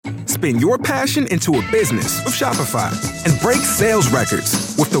spin your passion into a business with Shopify and break sales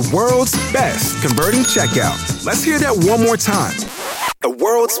records with the world's best converting checkout. Let's hear that one more time. The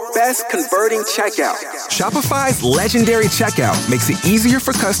world's best converting checkout. Shopify's legendary checkout makes it easier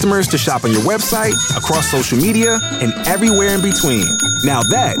for customers to shop on your website, across social media, and everywhere in between. Now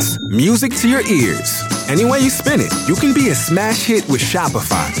that's music to your ears. Any way you spin it, you can be a smash hit with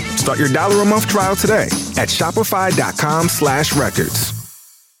Shopify. Start your $1 a month trial today at shopify.com/records.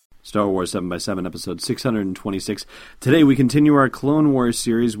 Star Wars 7x7, episode 626. Today we continue our Clone Wars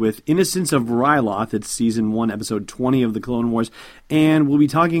series with Innocence of Ryloth. It's season 1, episode 20 of the Clone Wars, and we'll be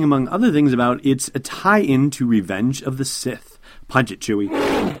talking, among other things, about its a tie-in to Revenge of the Sith. Punch it, Chewie.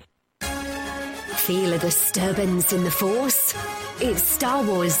 Feel a disturbance in the Force? It's Star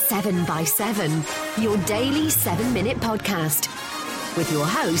Wars 7x7, your daily 7-minute podcast. With your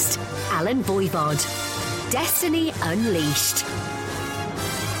host, Alan Voivod. Destiny Unleashed.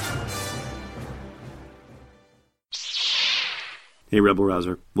 Hey, Rebel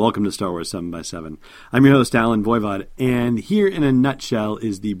Rouser. Welcome to Star Wars 7x7. I'm your host, Alan Voivod, and here in a nutshell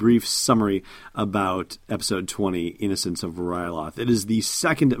is the brief summary about Episode 20, Innocence of Ryloth. It is the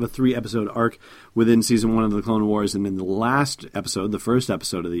second of a 3-episode arc within Season 1 of the Clone Wars, and in the last episode, the first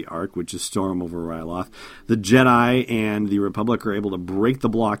episode of the arc, which is Storm over Ryloth, the Jedi and the Republic are able to break the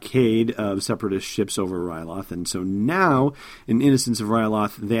blockade of Separatist ships over Ryloth, and so now, in Innocence of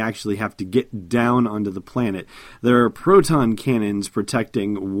Ryloth, they actually have to get down onto the planet. There are proton cannons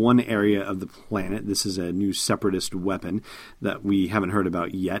protecting one area of the planet. This is a new Separatist weapon that we haven't heard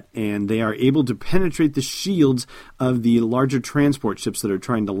about yet, and they are able to penetrate the shields of the larger transport ships that are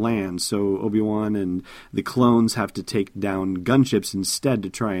trying to land, so Obi-Wan and the clones have to take down gunships instead to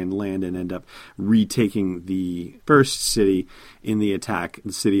try and land and end up retaking the first city in the attack,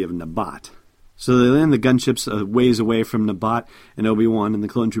 the city of Nabat. So they land the gunships a ways away from Nabat, and Obi-Wan and the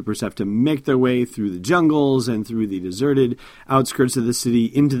clone troopers have to make their way through the jungles and through the deserted outskirts of the city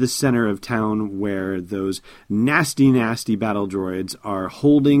into the center of town where those nasty, nasty battle droids are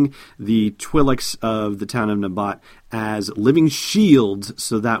holding the Twi'leks of the town of Nabat as living shields,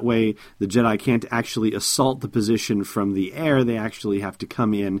 so that way the Jedi can't actually assault the position from the air. They actually have to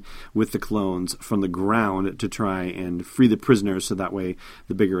come in with the clones from the ground to try and free the prisoners, so that way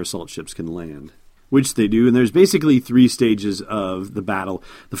the bigger assault ships can land. Which they do, and there's basically 3 stages of the battle.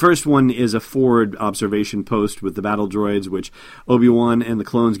 The first one is a forward observation post with the battle droids, which Obi-Wan and the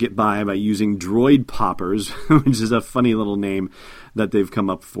clones get by using droid poppers, which is a funny little name that they've come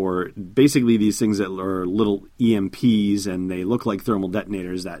up for. Basically these things that are little EMPs, and they look like thermal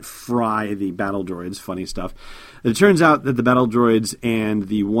detonators that fry the battle droids. Funny stuff. It turns out that the battle droids and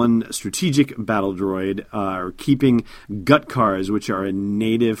the one strategic battle droid are keeping gut cars, which are a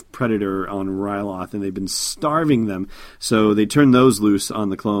native predator on Ryloth, and they've been starving them. So they turn those loose on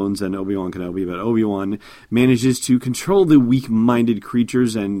the clones and Obi-Wan Kenobi, but Obi-Wan manages to control the weak-minded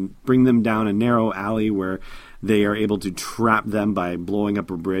creatures and bring them down a narrow alley where they are able to trap them by blowing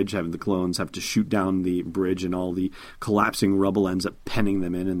up a bridge, having the clones have to shoot down the bridge, and all the collapsing rubble ends up penning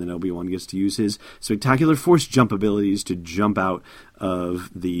them in, and then Obi-Wan gets to use his spectacular force jump abilities to jump out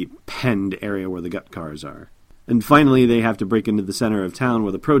of the penned area where the gut cars are. And finally, they have to break into the center of town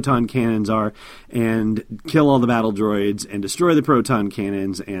where the proton cannons are and kill all the battle droids and destroy the proton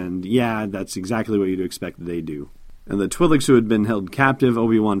cannons, and yeah, that's exactly what you'd expect that they do. And the Twi'leks who had been held captive,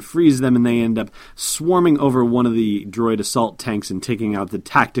 Obi-Wan frees them, and they end up swarming over one of the droid assault tanks and taking out the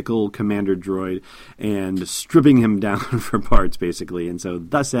tactical commander droid and stripping him down for parts, basically. And so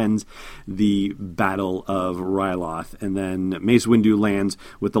thus ends the Battle of Ryloth. And then Mace Windu lands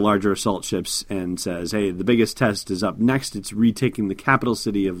with the larger assault ships and says, hey, the biggest test is up next. It's retaking the capital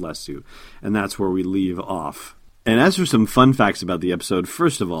city of Lesu. And that's where we leave off. And as for some fun facts about the episode,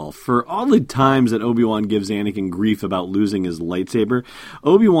 first of all, for all the times that Obi-Wan gives Anakin grief about losing his lightsaber,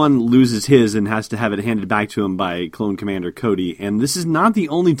 Obi-Wan loses his and has to have it handed back to him by Clone Commander Cody. And this is not the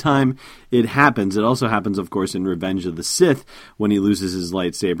only time it happens. It also happens, of course, in Revenge of the Sith when he loses his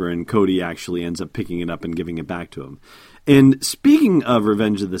lightsaber and Cody actually ends up picking it up and giving it back to him. And speaking of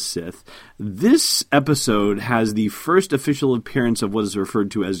Revenge of the Sith, this episode has the first official appearance of what is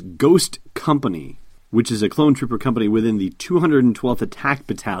referred to as Ghost Company, which is a clone trooper company within the 212th Attack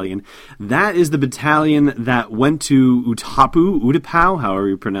Battalion. That is the battalion that went to Utapau, however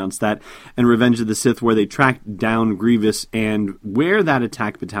you pronounce that, and Revenge of the Sith, where they tracked down Grievous, and where that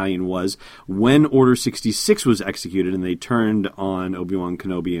attack battalion was when Order 66 was executed and they turned on Obi-Wan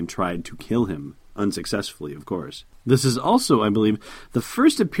Kenobi and tried to kill him. unsuccessfully, of course. This is also, I believe, the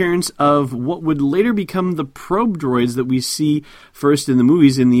first appearance of what would later become the probe droids that we see first in the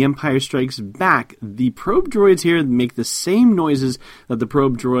movies in The Empire Strikes Back. The probe droids here make the same noises that the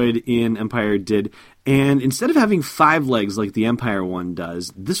probe droid in Empire did, and instead of having 5 legs like the Empire one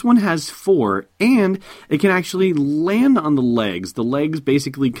does, this one has 4, and it can actually land on the legs. The legs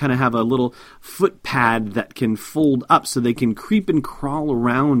basically kind of have a little foot pad that can fold up so they can creep and crawl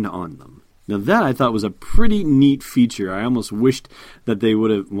around on them. Now that I thought was a pretty neat feature. I almost wished that they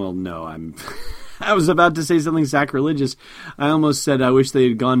would have, well, no, I was about to say something sacrilegious. I almost said I wish they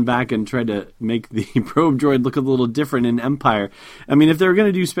had gone back and tried to make the probe droid look a little different in Empire. I mean, if they were going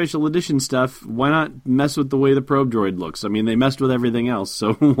to do special edition stuff, why not mess with the way the probe droid looks? I mean, they messed with everything else,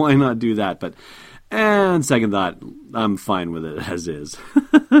 so why not do that? But, and second thought, I'm fine with it as is.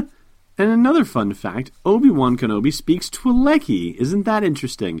 And another fun fact, Obi-Wan Kenobi speaks Twi'leki. Isn't that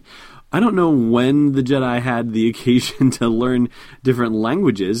interesting? I don't know when the Jedi had the occasion to learn different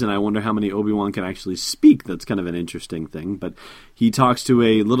languages, and I wonder how many Obi-Wan can actually speak. That's kind of an interesting thing. But he talks to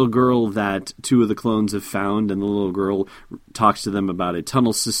a little girl that 2 of the clones have found, and the little girl talks to them about a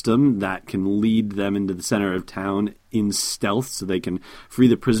tunnel system that can lead them into the center of town in stealth so they can free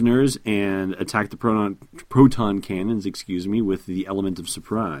the prisoners and attack the proton cannons, with the element of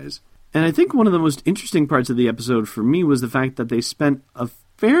surprise. And I think one of the most interesting parts of the episode for me was the fact that they spent a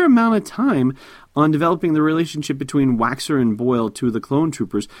fair amount of time on developing the relationship between Waxer and Boyle, 2 of the clone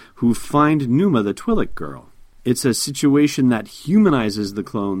troopers, who find Numa, the Twi'lek girl. It's a situation that humanizes the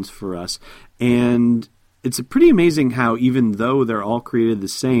clones for us, and it's pretty amazing how, even though they're all created the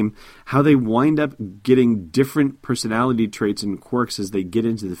same, how they wind up getting different personality traits and quirks as they get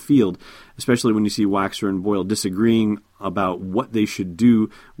into the field, especially when you see Waxer and Boyle disagreeing about what they should do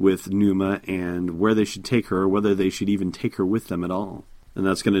with Numa and where they should take her, or whether they should even take her with them at all. And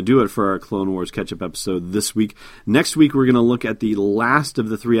that's going to do it for our Clone Wars catch-up episode this week. Next week, we're going to look at the last of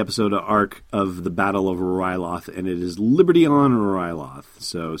the 3-episode arc of the Battle of Ryloth, and it is Liberty on Ryloth.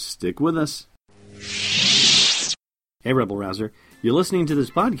 So stick with us. Hey, Rebel Rouser. You're listening to this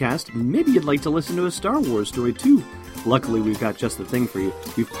podcast. Maybe you'd like to listen to a Star Wars story, too. Luckily, we've got just the thing for you.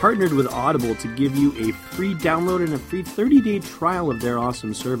 We've partnered with Audible to give you a free download and a free 30-day trial of their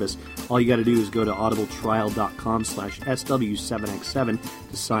awesome service. All you got to do is go to audibletrial.com/SW7X7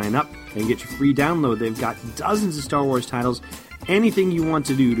 to sign up and get your free download. They've got dozens of Star Wars titles, anything you want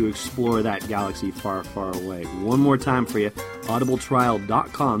to do to explore that galaxy far, far away. One more time for you,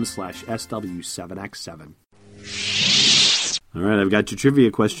 audibletrial.com/SW7X7. All right, I've got your trivia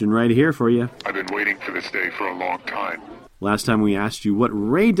question right here for you. I've been waiting for this day for a long time. Last time we asked you what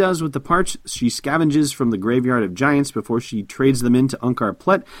Rey does with the parts she scavenges from the Graveyard of Giants before she trades them into Unkar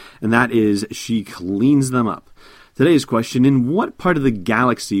Plutt, and that is she cleans them up. Today's question, in what part of the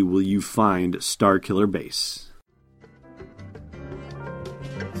galaxy will you find Starkiller Base?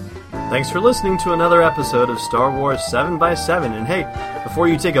 Thanks for listening to another episode of Star Wars 7x7. And hey, before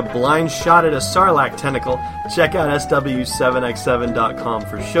you take a blind shot at a Sarlacc tentacle, check out SW7x7.com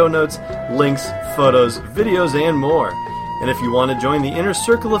for show notes, links, photos, videos, and more. And if you want to join the inner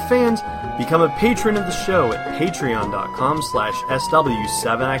circle of fans, become a patron of the show at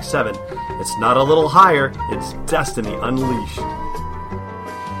patreon.com/SW7x7. It's not a little higher, it's Destiny Unleashed.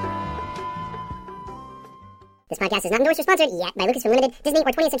 This podcast is not endorsed or sponsored yet by Lucasfilm Limited, Disney,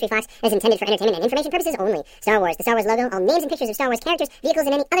 or 20th Century Fox, and is intended for entertainment and information purposes only. Star Wars, the Star Wars logo, all names and pictures of Star Wars characters, vehicles,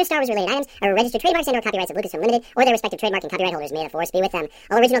 and any other Star Wars-related items are registered trademarks and/or copyrights of Lucasfilm Limited or their respective trademark and copyright holders. May the Force be with them.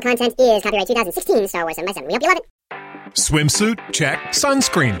 All original content is copyright 2016 Star Wars 7x7. We hope you love it. Swimsuit? Check.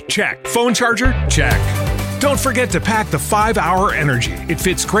 Sunscreen? Check. Phone charger? Check. Don't forget to pack the 5-Hour Energy. It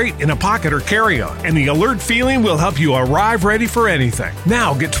fits great in a pocket or carry-on, and the alert feeling will help you arrive ready for anything.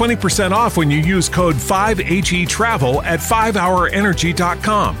 Now get 20% off when you use code 5HETRAVEL at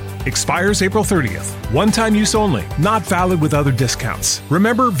 5hourenergy.com. Expires April 30th. One-time use only. Not valid with other discounts.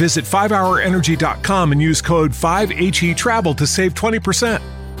 Remember, visit 5hourenergy.com and use code 5HETRAVEL to save 20%.